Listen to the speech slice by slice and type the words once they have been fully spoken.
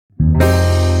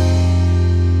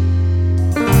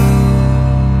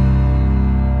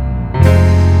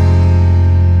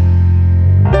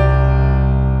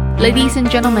Ladies and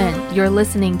gentlemen, you're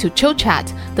listening to Chill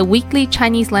Chat, the weekly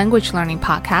Chinese language learning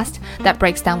podcast that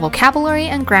breaks down vocabulary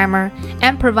and grammar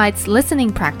and provides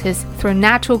listening practice through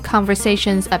natural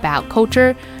conversations about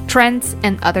culture, trends,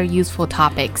 and other useful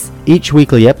topics. Each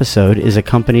weekly episode is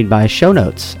accompanied by show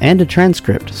notes and a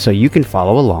transcript so you can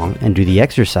follow along and do the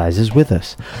exercises with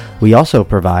us. We also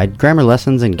provide grammar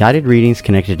lessons and guided readings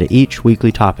connected to each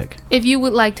weekly topic. If you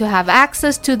would like to have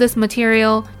access to this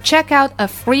material, check out a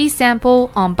free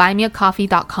sample on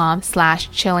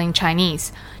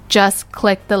buymeacoffee.com/chillingchinese. Just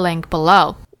click the link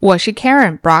below. 我是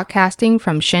Karen, broadcasting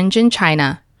from Shenzhen,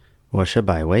 China. 我是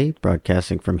百威,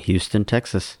 broadcasting from Houston,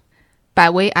 Texas. 百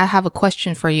威, I have a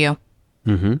question for you.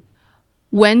 Mm-hmm.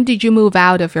 When did you move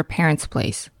out of your parents'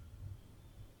 place?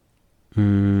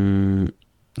 It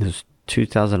was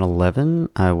 2011.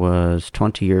 I was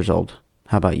 20 years old.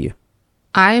 How about you?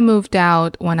 I moved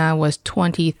out when I was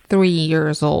 23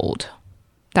 years old.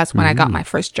 That's when I got my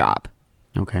first job.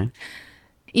 Okay.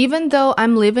 Even though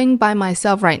I'm living by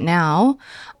myself right now,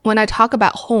 when I talk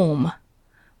about home,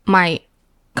 my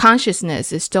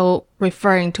consciousness is still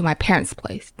referring to my parents'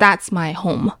 place. That's my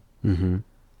home. Mm-hmm.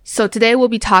 So today we'll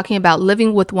be talking about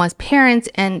living with one's parents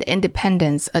and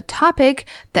independence, a topic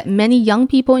that many young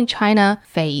people in China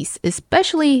face,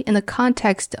 especially in the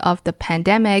context of the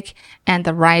pandemic and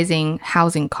the rising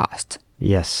housing cost.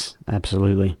 Yes,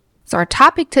 absolutely. So our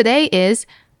topic today is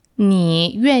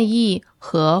你愿意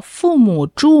和父母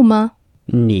住吗?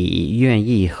你愿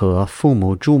意和父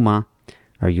母住吗?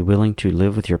 Are you willing to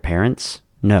live with your parents?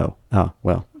 No. Oh,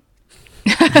 well.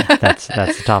 That's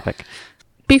the topic.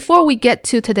 Before we get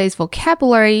to today's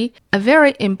vocabulary, a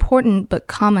very important but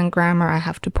common grammar I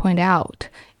have to point out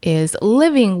is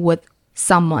living with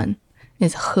someone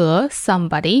is 和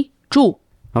somebody 住.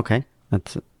 Okay,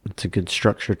 that's a good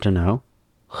structure to know.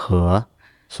 和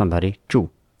somebody 住.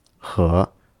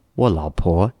 和我老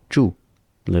婆住.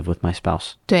 Live with my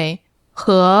spouse. 对，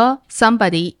和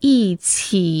somebody 一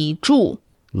起住.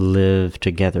 Live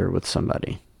together with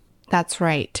somebody. That's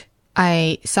right.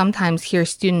 I sometimes hear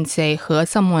students say 和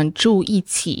someone 住一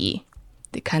起.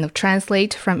 They kind of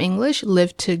translate from English,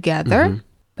 live together,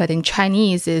 but in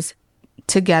Chinese is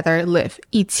together live,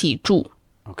 一起住.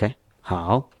 Okay,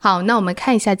 好。好，那我们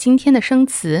看一下今天的生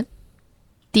词。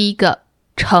第一个，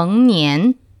成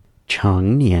年。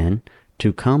成年,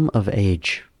 to come of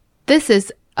age. This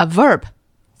is a verb.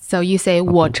 So you say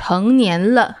我成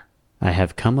年了. I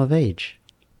have come of age.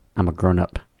 I'm a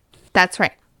grown-up. That's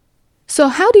right. So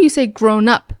how do you say grown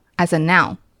up as a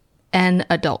noun? An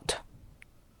adult.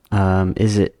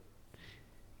 Is it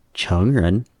成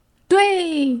人?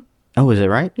 对. Oh, is it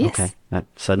right? Yes. Okay, that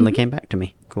suddenly came back to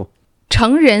me. Cool.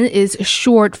 成人 is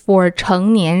short for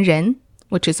成年人,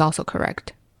 which is also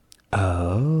correct.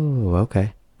 Oh,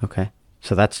 okay. Okay.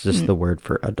 So that's just the word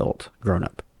for adult, grown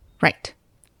up. Right.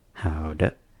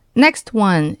 How'd Next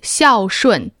one, 孝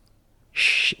顺.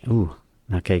 Ooh.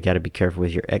 Okay, got to be careful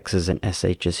with your X's and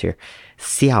SH's here.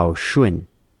 孝顺.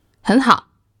 很好.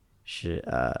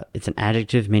 It's an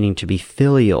adjective meaning to be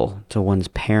filial to one's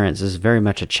parents. This is very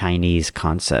much a Chinese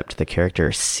concept. The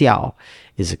character 孝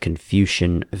is a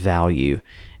Confucian value,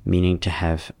 meaning to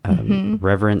have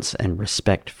reverence and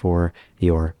respect for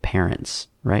your parents,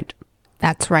 right?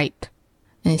 That's right.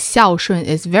 And 孝顺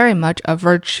is very much a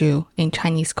virtue in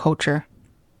Chinese culture.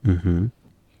 Mm-hmm.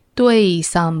 对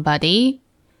somebody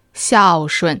孝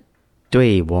顺.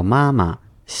 对我妈妈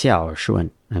孝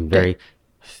顺. I'm very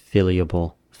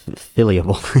filial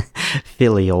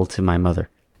to my mother.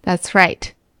 That's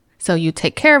right. So you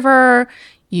take care of her,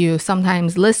 you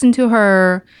sometimes listen to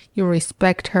her, you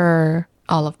respect her,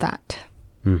 all of that.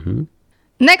 Mm-hmm.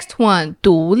 Next one,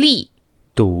 独立.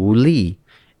 独立,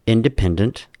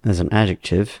 independent as an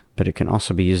adjective, but it can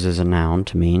also be used as a noun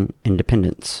to mean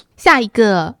independence. 下一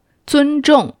个，尊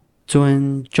重.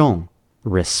 尊重,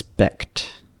 respect,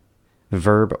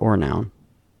 verb or noun.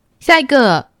 下一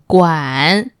个，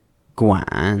管.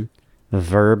 管, a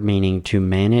verb meaning to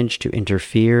manage, to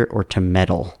interfere, or to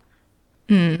meddle.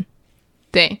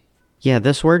 对. Yeah,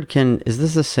 this word is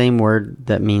this the same word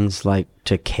that means like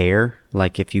to care?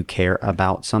 Like if you care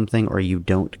about something or you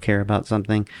don't care about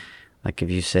something? Like if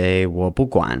you say, 我不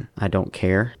管, I don't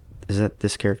care. Is that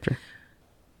this character?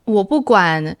 我不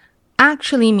管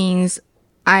actually means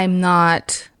I'm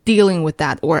not dealing with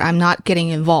that or I'm not getting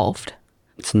involved.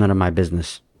 It's none of my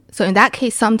business. So in that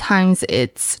case, sometimes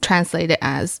it's translated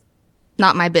as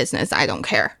not my business, I don't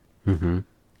care. Mm-hmm.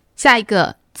 下一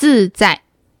个，自在。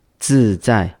自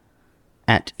在,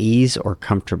 at ease or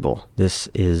comfortable. This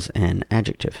is an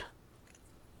adjective.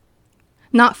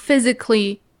 Not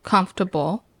physically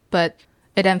comfortable, but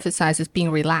it emphasizes being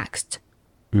relaxed,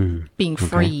 being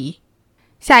free.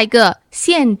 下一个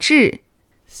限制，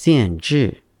限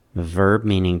制 a verb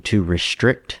meaning to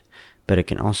restrict, but it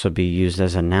can also be used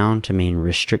as a noun to mean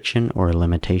restriction or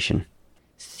limitation.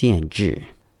 限制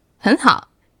很好。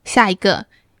下一个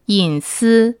隐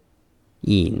私，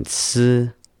隐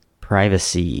私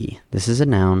privacy. This is a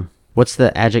noun. What's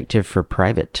the adjective for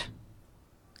private?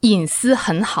 隐私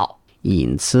很好。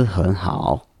隐私很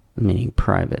好 meaning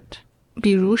private.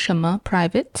 比如什么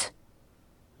private？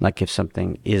 Like if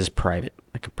something is private,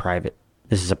 like a private.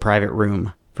 This is a private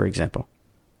room, for example.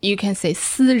 You can say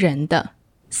私人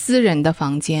的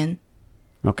房间。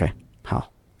 Okay,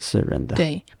 好，私人的。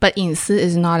对 but 隐私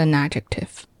is not an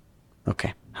adjective.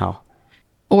 Okay, 好。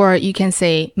 Or you can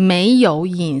say 没有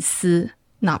隐私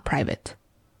not private.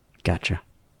 Gotcha.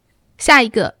 下一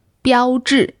个标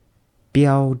志，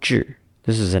标志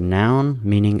This is a noun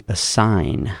meaning a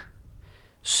sign.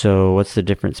 So what's the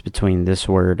difference between this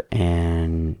word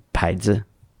and 牌子？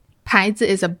牌子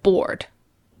is a board.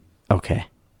 Okay.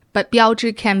 But 标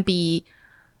志 can be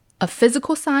a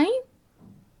physical sign,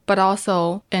 but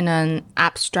also in an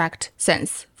abstract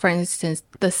sense. For instance,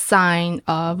 the sign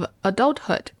of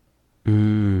adulthood.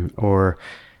 Or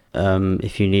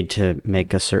if you need to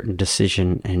make a certain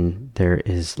decision and there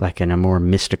is like in a more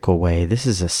mystical way, this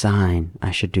is a sign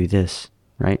I should do this,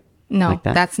 right? No, Like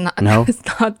that? that's not. No? That's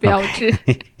not 标志.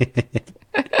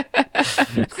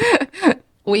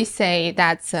 We say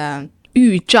that's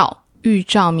预兆. 预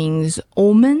兆 means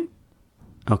omen.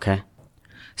 Okay.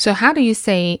 So how do you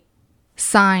say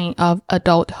sign of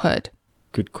adulthood?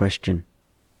 Good question.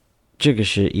 这个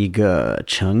是一个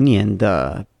成年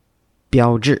的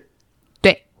标志。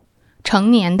对，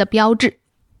成年的标志。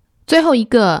最后一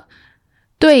个，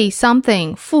对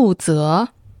something 负责。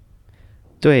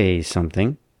对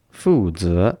something 负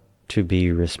责 to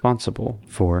be responsible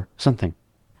for something.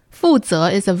 负责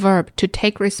is a verb to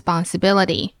take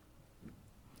responsibility.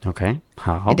 Okay.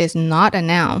 好。 It is not a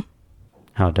noun.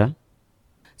 好的。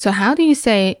 So how do you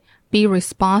say be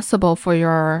responsible for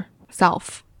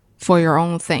yourself, for your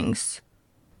own things?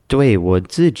 对我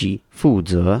自己负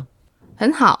责。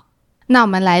很好，那我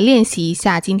们来练习一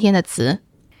下今天的词。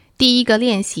第一个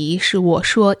练习是我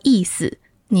说意思，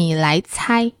你来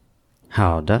猜。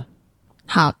好的。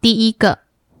好，第一个，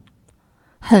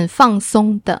很放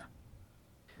松的。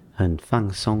很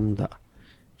放松的，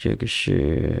这个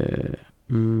是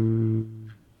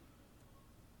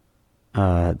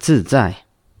自在。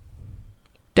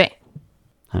对，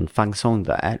很放松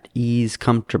的 at ease,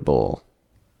 comfortable.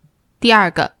 第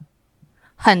二个，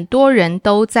很多人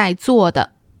都在做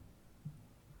的。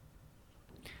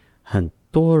很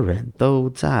多人都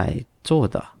在做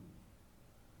的。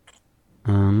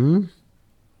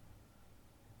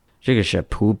这个是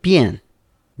普遍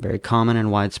very common and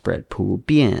widespread. 普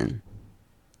遍。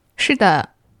是的，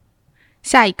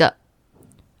下一个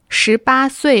，18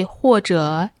岁或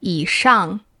者以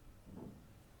上。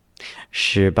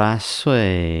18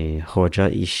岁或者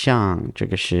以上，这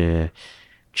个是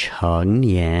成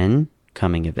年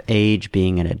coming of age,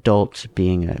 being an adult,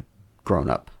 being a grown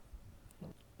up.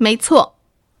 没错。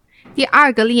第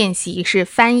二个练习是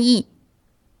翻译。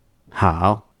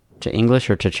好， to English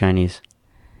or to Chinese?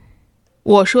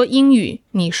 我说英语，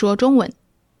你说中文。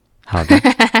好的。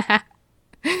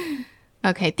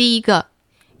OK， 第一个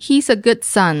 ，He's a good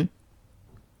son.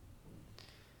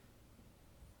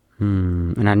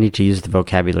 And I need to use the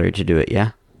vocabulary to do it,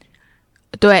 yeah?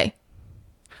 对，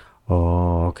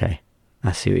 Oh, okay.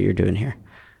 I see what you're doing here.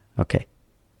 Okay.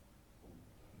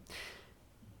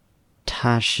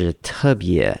 他是特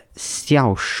别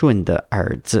孝顺的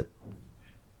儿子。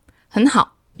很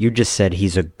好。You just said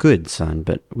he's a good son,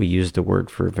 but we used the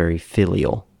word for very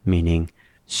filial, meaning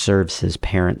serves his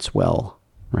parents well,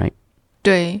 right?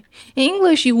 对 In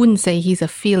English, you wouldn't say he's a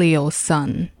filial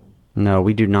son. No,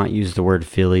 we do not use the word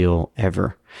filial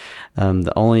ever.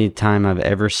 The only time I've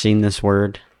ever seen this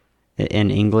word in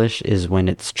English is when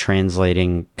it's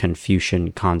translating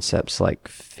Confucian concepts like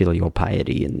filial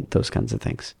piety and those kinds of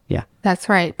things. Yeah. That's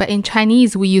right. But in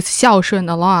Chinese, we use 孝顺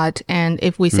a lot. And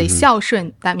if we say 孝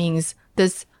顺, that means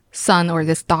this son or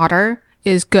this daughter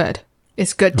is good.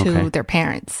 Is good to Okay. their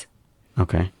parents.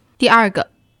 Okay. 第二个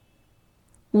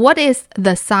What is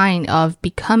the sign of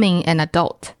becoming an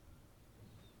adult?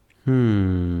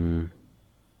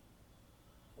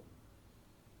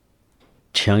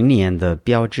 成年的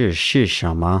标志是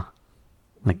什么？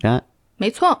 Like that?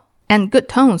 没错 And good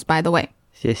tones, by the way.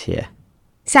 谢谢。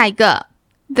下一个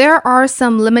There are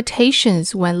some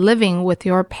limitations when living with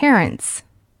your parents.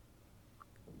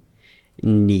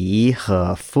 你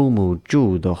和父母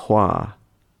住的话，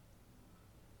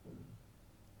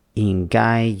应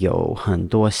该有很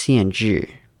多限制。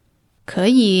可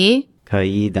以可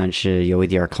以，但是有一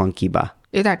点 clunky 吧。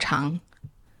有点长。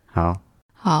好，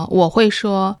我会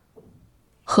说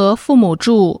和父母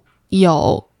住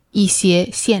有一些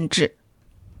限制。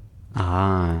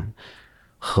啊，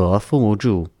和父母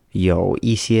住有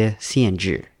一些限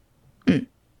制。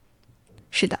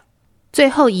是的。最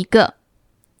后一个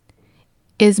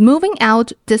Is moving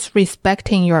out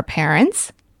disrespecting your parents?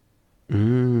 We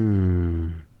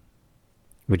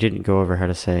didn't go over how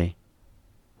to say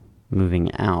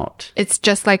moving out. It's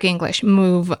just like English.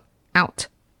 Move out.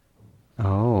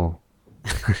 Oh.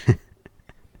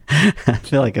 I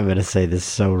feel like I'm going to say this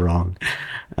so wrong.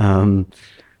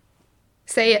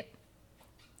 Say it.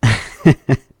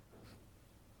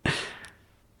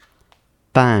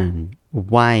 搬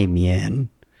外面。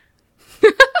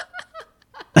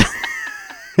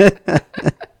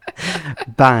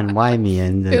搬外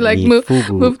面的 You like 你父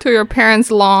母 move to your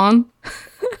parents' lawn,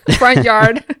 front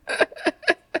yard.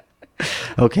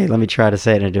 Okay, let me try to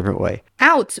say it in a different way.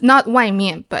 Out, not 外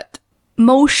面, but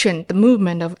motion, the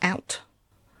movement of out.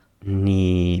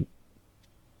 你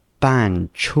搬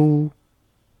出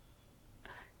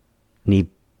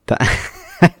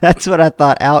That's what I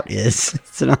thought out is.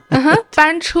 It's not.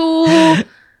 搬出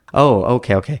Oh,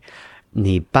 okay.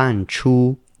 你搬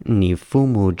出你父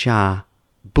母家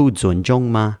不尊重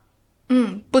吗？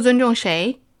不尊重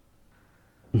谁？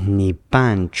你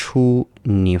搬出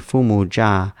你父母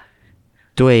家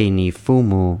对你父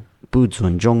母不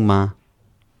尊重吗？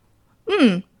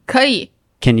可以。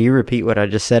Can you repeat what I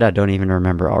just said? I don't even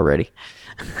remember already.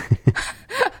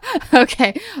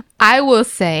 Okay, I will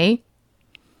say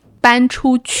搬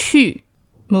出去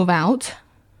move out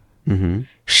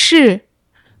是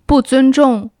不尊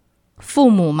重父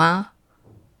母吗？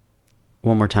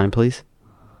 One more time, please.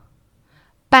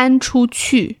 搬出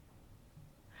去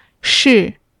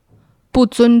是不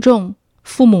尊重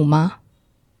父母吗？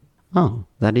 Oh,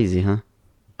 that easy, huh?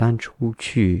 搬出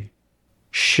去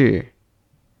是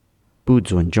不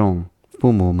尊重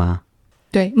父母吗？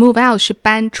对 move out 是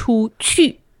搬出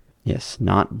去。 Yes,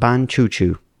 not 搬出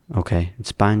去. Okay,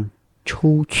 it's 搬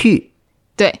出去.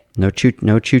 对 No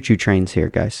choo-choo trains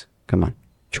here, guys. Come on.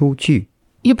 出去.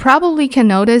 You probably can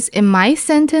notice in my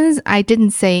sentence, I didn't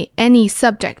say any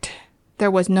subject. There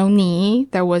was no 你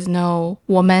there was no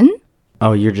我们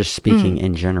Oh, you're just speaking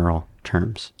in general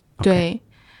terms. 对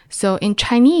So in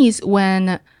Chinese,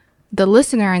 when the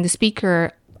listener and the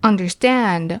speaker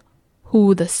understand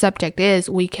who the subject is,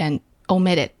 we can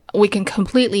omit it. We can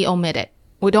completely omit it.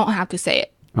 We don't have to say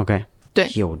it. Okay. 对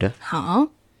有的。好，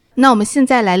那我们现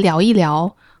在来聊一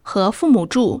聊和父母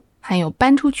住还有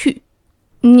搬出去。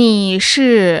你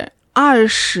是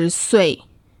20岁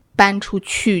搬出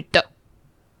去的，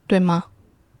对吗？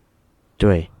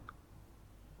对。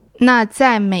那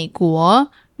在美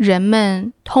国，人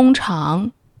们通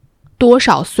常多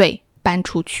少岁搬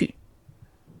出去？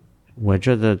我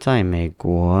觉得在美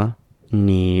国，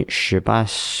你18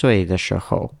岁的时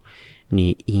候，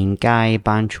你应该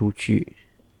搬出去。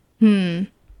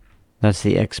That's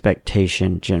the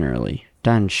expectation generally.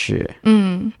 但是，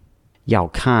要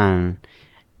看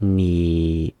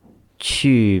你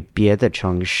去别的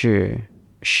城市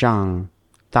上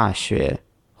大学，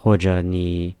或者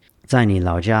你在你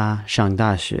老家上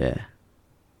大学，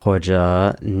或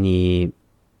者你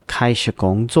开始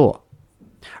工作。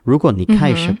如果你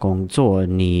开始工作，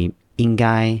你应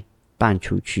该搬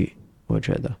出去，我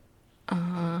觉得。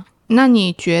那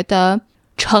你觉得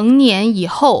成年以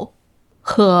后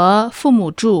和父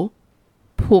母住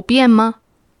普遍吗？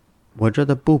我觉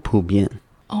得不普遍，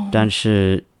但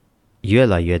是越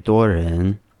来越多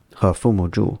人和父母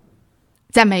住。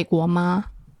在美国吗？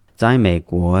在美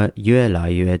国，越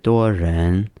来越多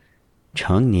人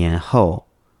成年后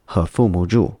和父母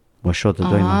住。我说的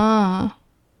对吗？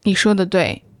你说的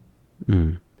对。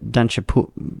但是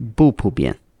不普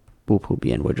遍，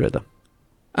我觉得。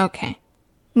OK，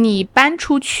 你搬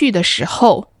出去的时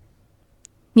候，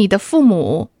你的父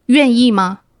母愿意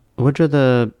吗？我觉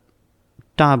得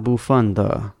大部分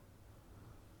的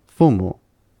父母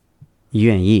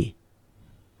愿意，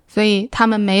所以他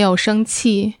们没有生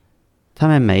气。他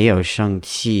们没有生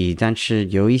气，但是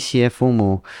有一些父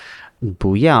母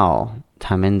不要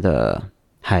他们的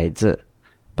孩子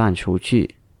搬出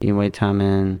去，因为他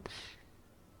们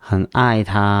很爱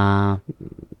他，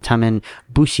他们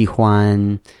不喜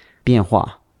欢变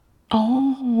化。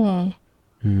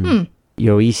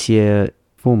有一些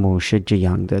父母是这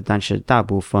样的，但是大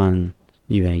部分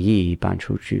愿意搬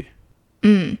出去。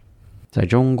在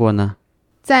中国呢？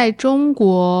在中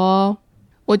国，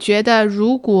我觉得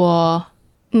如果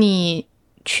你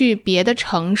去别的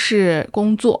城市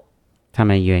工作，他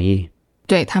们愿意。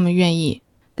对，他们愿意。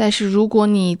但是如果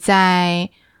你在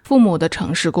父母的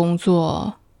城市工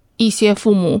作，一些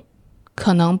父母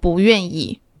可能不愿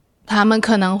意，他们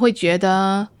可能会觉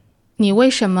得你为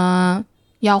什么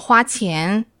要花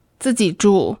钱自己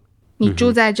住？你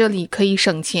住在这里可以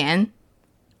省钱。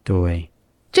对，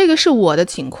这个是我的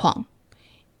情况，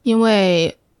因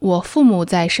为我父母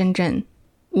在深圳，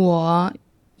我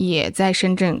也在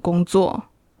深圳工作，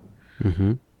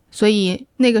所以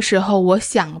那个时候我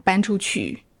想搬出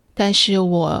去，但是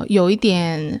我有一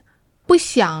点不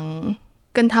想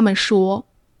跟他们说。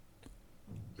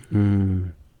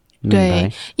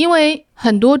对，因为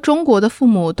很多中国的父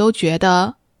母都觉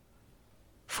得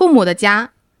父母的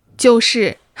家就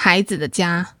是孩子的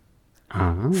家，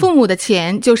父母的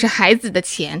钱就是孩子的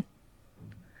钱。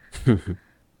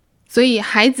所以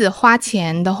孩子花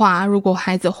钱的话，如果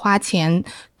孩子花钱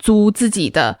租自己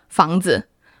的房子，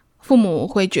父母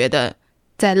会觉得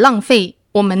在浪费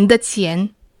我们的钱。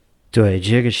对，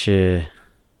这个是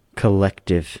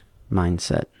collective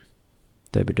mindset，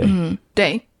 对不对？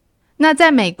对。那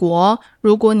在美国，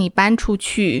如果你搬出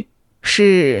去，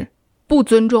是不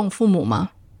尊重父母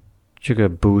吗？这个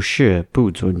不是不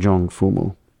尊重父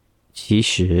母，其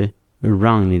实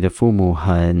让你的父母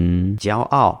很骄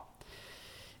傲。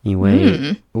因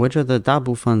为我觉得大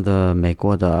部分的美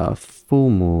国的父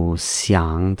母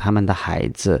想他们的孩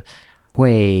子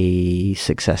会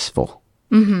successful，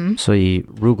所以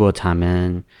如果他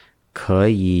们可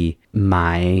以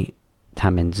买他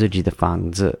们自己的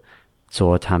房子，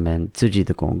做他们自己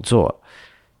的工作，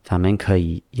他们可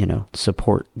以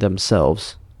support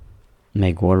themselves，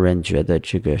 美国人觉得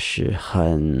这个是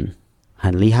很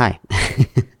厉害。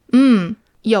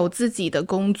有自己的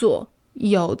工作，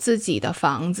有自己的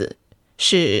房子，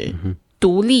是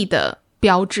独立的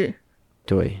标志。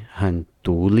对，很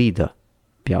独立的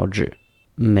标志。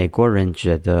美国人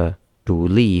觉得独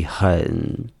立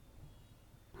很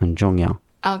重要。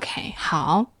 OK，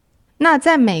 好。那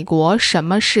在美国什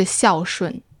么是孝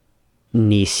顺？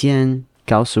你先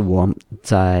告诉我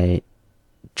在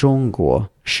中国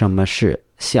什么是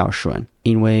孝顺，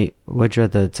因为我觉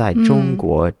得在中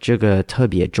国这个特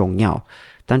别重要，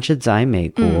但是在美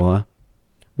国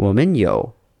我们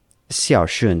有孝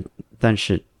顺，但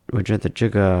是我觉得这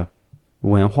个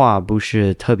文化不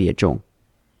是特别重，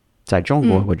在中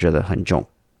国我觉得很重。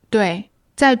对，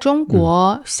在中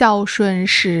国孝顺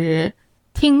是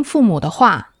听父母的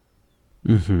话，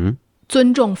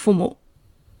尊重父母，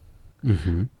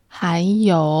还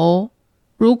有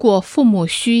如果父母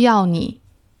需要你，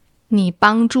你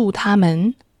帮助他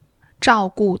们，照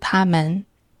顾他们，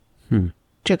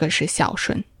这个是孝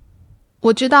顺。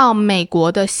我知道美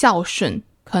国的孝顺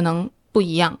可能不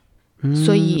一样，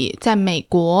所以在美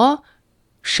国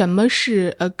什么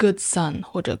是 a good son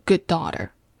或者 good daughter？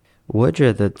 我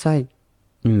觉得在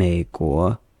美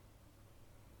国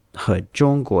和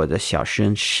中国的孝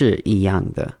顺是一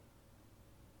样的，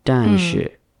但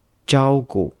是照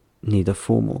顾你的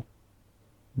父母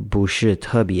不是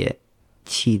特别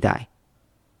期待。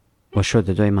我说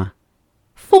的对吗？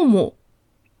父母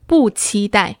不期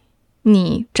待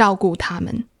你照顾他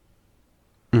们。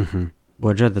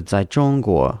我觉得在中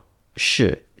国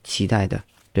是期待的，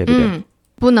对不对？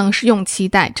不能是用期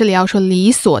待，这里要说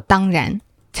理所当然。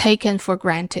Taken for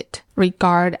granted,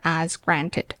 regard as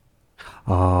granted.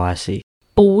 I see.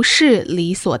 不是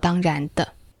理所当然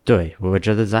的。对，我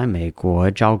觉得在美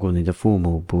国照顾你的父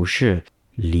母不是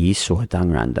理所当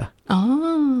然的。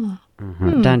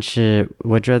但是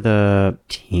我觉得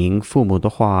听父母的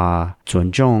话，尊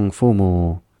重父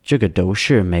母，这个都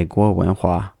是美国文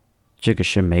化，这个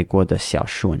是美国的孝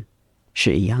顺，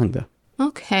是一样的。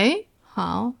OK，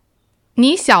 好。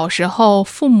你小时候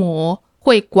父母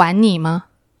会管你吗？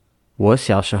我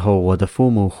小时候我的父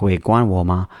母会管我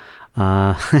吗？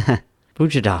不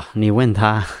知道，你问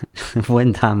他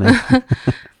们。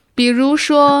比如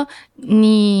说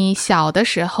你小的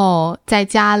时候在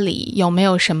家里有没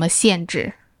有什么限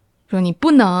制？说你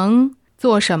不能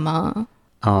做什么？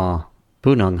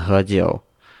不能喝酒，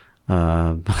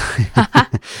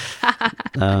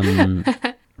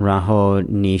然后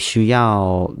你需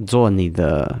要做你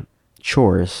的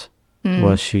chores，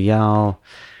我需要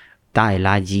带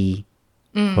垃圾，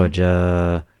或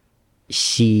者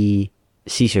洗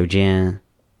手间，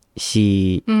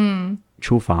洗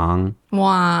厨房。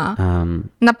哇，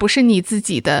那不是你自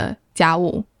己的家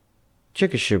务，这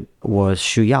个是我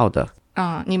需要的。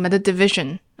你们的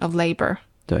division of labor。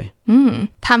对。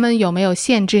他们有没有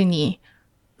限制你？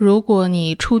如果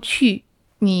你出去，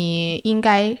你应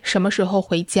该什么时候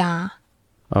回家？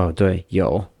对，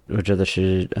有，我觉得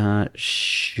是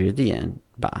10点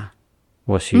吧，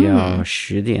我需要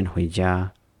10点回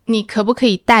家。你可不可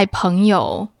以带朋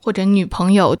友或者女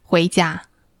朋友回家？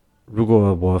如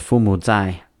果我父母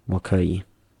在，我可以；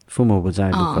父母不在，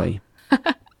不可以。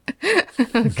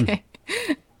OK，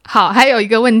 好，还有一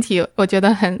个问题，我觉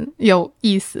得很有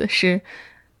意思是，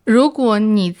如果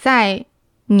你在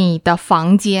你的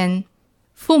房间，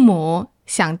父母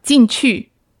想进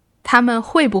去，他们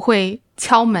会不会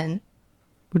敲门？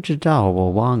不知道，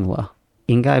我忘了，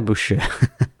应该不是。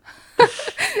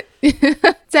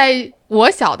在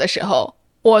我小的时候，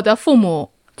我的父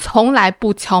母从来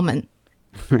不敲门，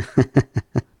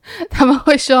他们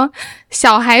会说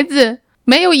小孩子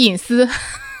没有隐私。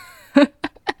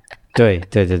对，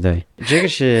这个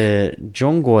是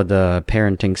中国的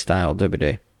parenting style， 对不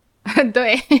对？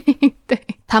对，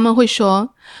他们会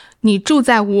说你住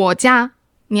在我家，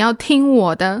你要听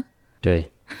我的。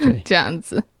对，这样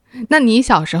子。那你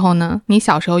小时候呢？你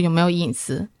小时候有没有隐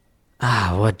私？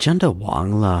啊，我真的忘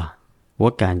了，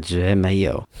我感觉没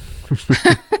有。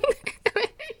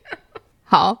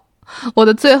好，我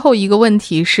的最后一个问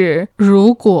题是，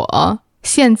如果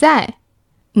现在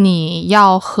你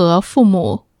要和父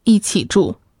母一起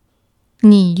住，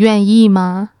你愿意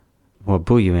吗？我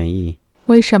不愿意。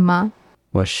为什么？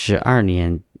我12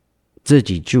年自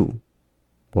己住，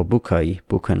我不可以，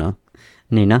不可能。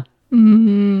你呢？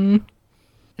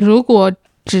如果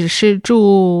只是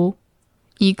住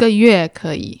1个月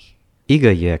可以。1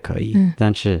个月可以，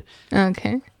但是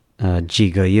OK， 几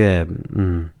个月，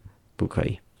不可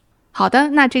以。好的，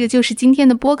那这个就是今天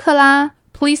的播客啦。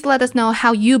Please let us know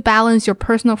how you balance your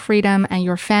personal freedom and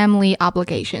your family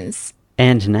obligations.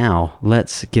 And now,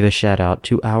 let's give a shout out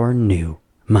to our new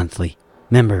monthly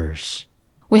members.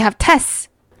 We have Tess.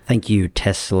 Thank you,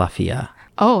 Teslafia.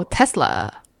 Oh,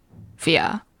 Tesla.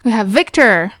 Via. We have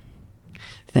Victor.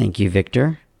 Thank you,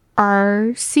 Victor.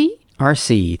 RC.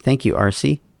 RC. Thank you,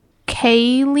 RC.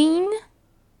 Kayleen.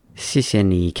 谢谢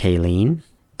你, Kayleen.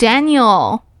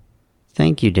 Daniel.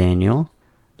 Thank you, Daniel.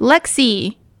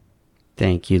 Lexi.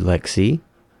 Thank you, Lexi.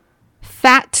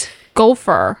 Fat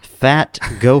Gopher. Fat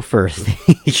Gopher.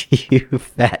 Thank you,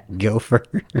 Fat Gopher.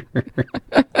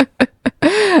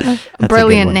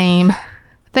 Brilliant name.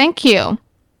 Thank you.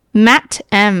 Matt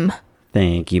M.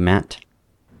 Thank you, Matt.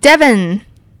 Devin.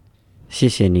 谢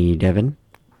谢你, Devin.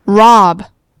 Rob.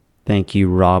 Thank you,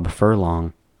 Rob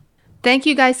Furlong. Thank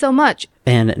you guys so much.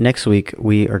 And next week,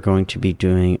 we are going to be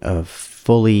doing a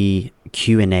fully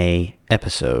Q&A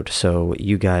episode. So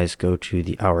you guys go to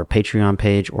our Patreon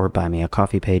page or Buy Me a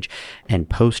Coffee page and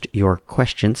post your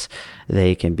questions.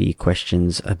 They can be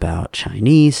questions about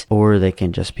Chinese, or they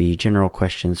can just be general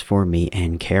questions for me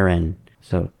and Karen.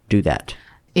 So do that.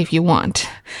 If you want.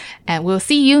 And we'll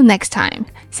see you next time.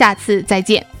 下次再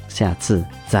见。下次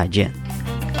再见。